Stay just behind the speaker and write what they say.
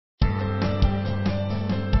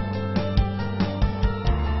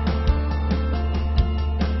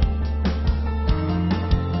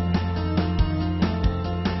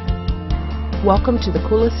Welcome to the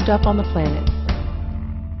coolest stuff on the planet.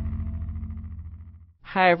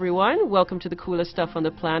 Hi everyone, welcome to the coolest stuff on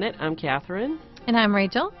the planet. I'm Catherine. And I'm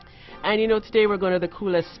Rachel. And you know, today we're going to the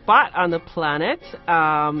coolest spot on the planet,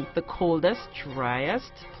 the coldest,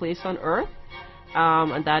 driest place on Earth,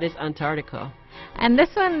 and that is Antarctica. And this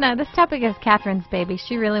one, this topic is Catherine's baby.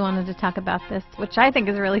 She really wanted to talk about this, which I think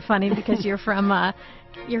is really funny because you're from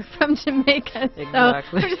Jamaica. Exactly. So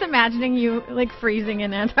I'm just imagining you like freezing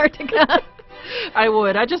in Antarctica. I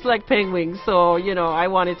would. I just like penguins, so you know, I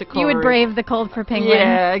wanted to cover. You would brave the cold for penguins.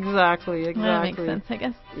 Yeah, exactly. That makes sense, I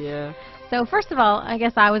guess. Yeah. So first of all, I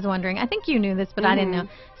guess I was wondering. I think you knew this, but I didn't know.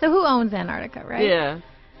 So who owns Antarctica, right? Yeah.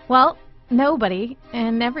 Well, nobody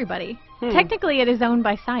and everybody. Technically, it is owned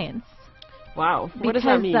by science. Wow. What does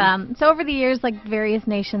that mean? So over the years, like various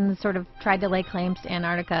nations sort of tried to lay claims to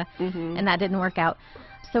Antarctica, and that didn't work out.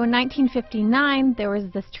 So in 1959, there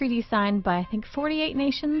was this treaty signed by, I think, 48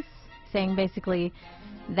 nations, saying basically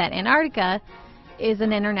that Antarctica is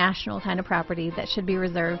an international kind of property that should be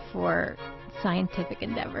reserved for scientific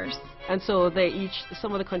endeavors. And so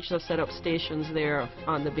some of the countries have set up stations there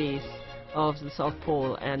on the base of the South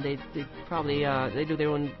Pole, and they probably they do their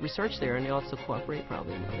own research there, and they also cooperate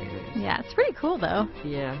probably in other areas. Yeah, it's pretty cool though.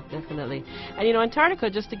 Yeah, definitely. And you know, Antarctica,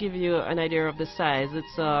 just to give you an idea of the size,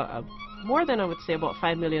 it's more than, I would say, about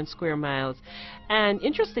 5 million square miles. And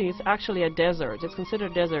interesting, it's actually a desert. It's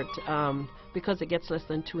considered a desert because it gets less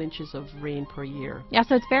than 2 inches of rain per year. Yeah,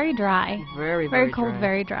 so it's very dry. Very cold, dry.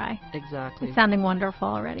 very dry. Exactly. It's sounding wonderful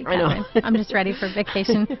already, I know. I'm just ready for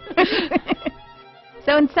vacation.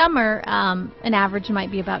 So in summer, an average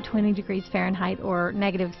might be about 20 degrees Fahrenheit or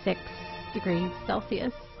 -6 degrees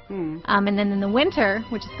Celsius. And then in the winter,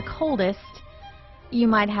 which is the coldest, you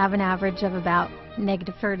might have an average of about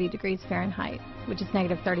 -30 degrees Fahrenheit, which is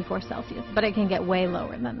 -34 Celsius. But it can get way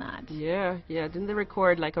lower than that. Yeah. Didn't they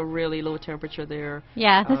record like a really low temperature there?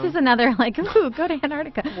 Yeah, this is another like, ooh, go to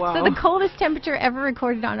Antarctica. Wow. So the coldest temperature ever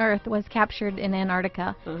recorded on Earth was captured in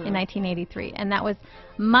Antarctica in 1983, and that was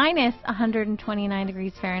 -129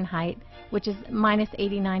 degrees Fahrenheit, which is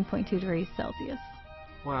 -89.2 degrees Celsius.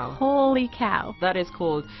 Wow. Holy cow. That is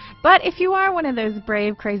cold. But if you are one of those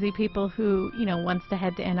brave, crazy people who, you know, wants to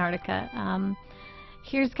head to Antarctica,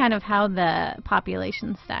 here's kind of how the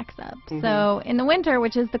population stacks up. So in the winter,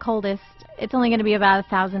 which is the coldest, it's only going to be about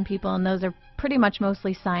 1,000 people, and those are pretty much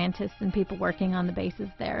mostly scientists and people working on the bases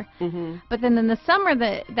there. But then in the summer,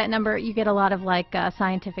 that number, you get a lot of like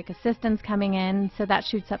scientific assistants coming in, so that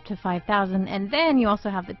shoots up to 5,000. And then you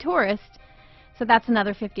also have the tourists, so that's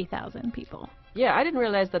another 50,000 people. Yeah, I didn't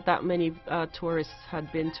realize that many tourists had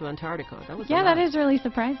been to Antarctica. That was a lot. That is really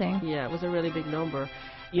surprising. Yeah, it was a really big number.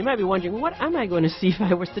 You might be wondering, what am I going to see if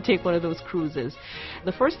I was to take one of those cruises?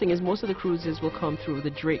 The first thing is most of the cruises will come through the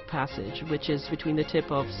Drake Passage, which is between the tip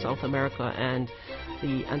of South America and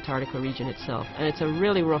the Antarctica region itself. And it's a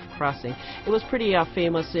really rough crossing. It was pretty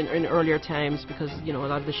famous in earlier times because, you know, a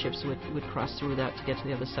lot of the ships would cross through that to get to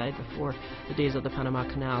the other side before the days of the Panama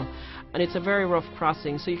Canal. And it's a very rough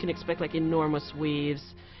crossing, so you can expect like enormous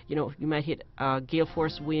waves. You know, you might hit gale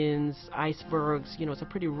force winds, icebergs. You know, it's a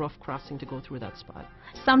pretty rough crossing to go through that spot.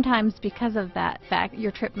 Sometimes because of that fact,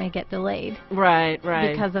 your trip may get delayed. Right.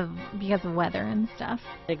 Because of weather and stuff.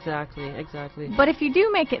 Exactly. But if you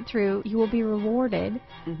do make it through, you will be rewarded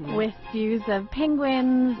with views of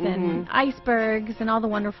penguins and icebergs and all the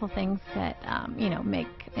wonderful things that you know, make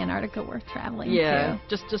Antarctica worth traveling to.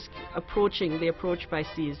 Just approaching, the approach by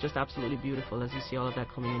sea is just absolutely beautiful as you see all of that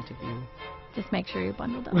coming into view. Just make sure you're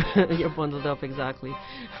bundled up. You're bundled up, exactly.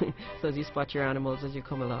 So as you spot your animals as you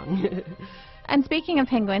come along. And speaking of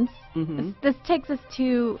penguins, this takes us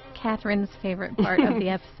to Catherine's favorite part of the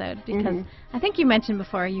episode, because I think you mentioned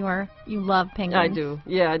before you love penguins. I do.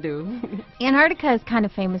 Yeah, I do. Antarctica is kind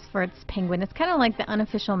of famous for its penguin. It's kind of like the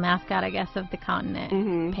unofficial mascot, I guess, of the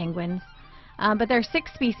continent, penguins. But there are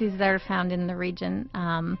 6 species that are found in the region.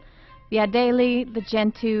 The Adelie, the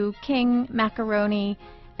Gentoo, King, Macaroni,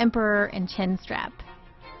 Emperor, and Chinstrap.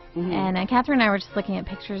 And Catherine and I were just looking at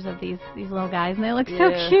pictures of these little guys, and they look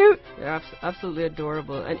so cute. They're absolutely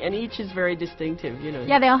adorable, and each is very distinctive, you know.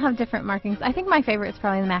 Yeah, they all have different markings. I think my favorite is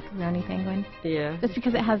probably the macaroni penguin. Yeah. Just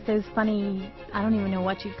because it has those funny, I don't even know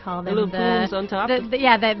what you'd call them. The little plumes on top.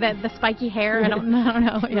 The spiky hair. I don't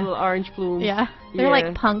know. Little orange plumes. Yeah. They're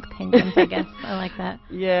like punk penguins, I guess. I like that.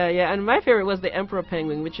 Yeah. And my favorite was the emperor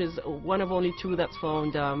penguin, which is one of only 2 that's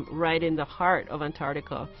found right in the heart of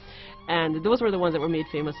Antarctica. And those were the ones that were made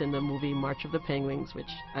famous in the movie March of the Penguins, which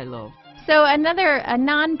I love. So a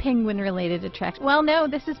non-penguin related attraction. Well, no,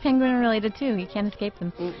 this is penguin related too. You can't escape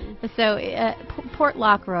them. So Port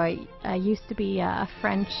Lockroy used to be a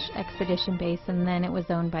French expedition base, and then it was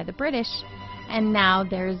owned by the British. and now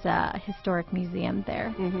there's a historic museum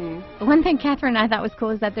there. Mm-hmm. One thing Catherine and I thought was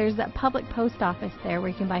cool is that there's a public post office there where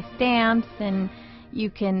you can buy stamps and you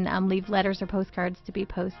can leave letters or postcards to be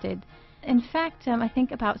posted. In fact, I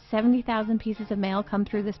think about 70,000 pieces of mail come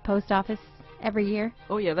through this post office every year.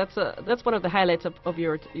 Oh yeah, that's one of the highlights of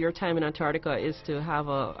your time in Antarctica, is to have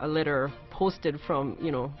a letter posted from,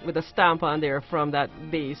 with a stamp on there from that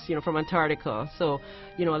base, from Antarctica. So,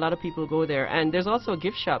 a lot of people go there, and there's also a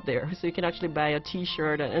gift shop there, so you can actually buy a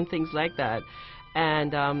T-shirt and things like that.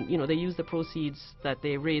 And they use the proceeds that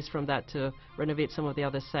they raise from that to renovate some of the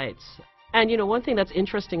other sites. And one thing that's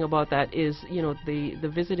interesting about that is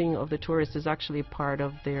the visiting of the tourists is actually part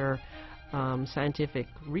of their scientific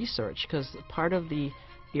research, because part of the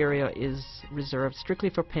area is reserved strictly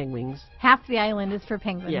for penguins. Half the island is for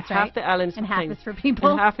penguins, yeah, right? half the island is and for penguins. half is for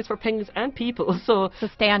people. And half is for penguins and people. So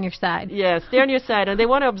stay on your side. Yeah, stay on your side. And they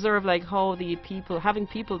want to observe how the having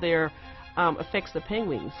people there affects the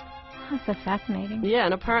penguins. That's so fascinating. Yeah,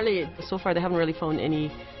 and apparently so far they haven't really found any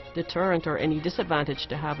deterrent or any disadvantage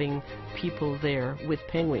to having people there with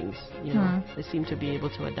penguins. They seem to be able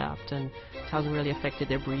to adapt, and it hasn't really affected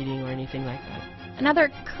their breeding or anything like that.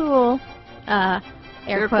 Another cool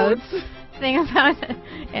air quotes thing about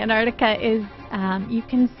Antarctica is you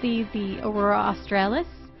can see the Aurora Australis,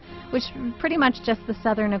 which is pretty much just the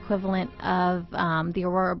southern equivalent of the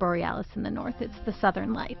Aurora Borealis in the north. It's the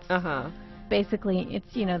southern lights. Basically,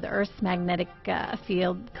 it's the Earth's magnetic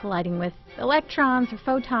field colliding with electrons or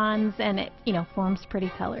photons, and it forms pretty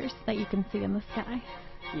colors that you can see in the sky.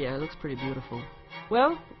 Yeah, it looks pretty beautiful.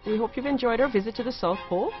 Well, we hope you've enjoyed our visit to the South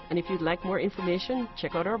Pole, and if you'd like more information,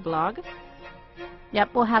 check out our blog. Yep,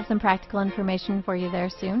 we'll have some practical information for you there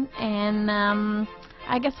soon, and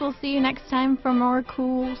I guess we'll see you next time for more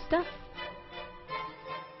cool stuff.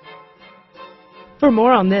 For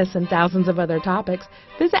more on this and thousands of other topics,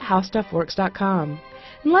 visit HowStuffWorks.com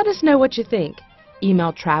and let us know what you think.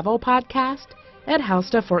 Email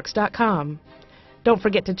travelpodcast@HowStuffWorks.com. Don't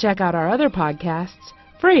forget to check out our other podcasts,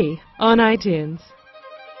 free on iTunes.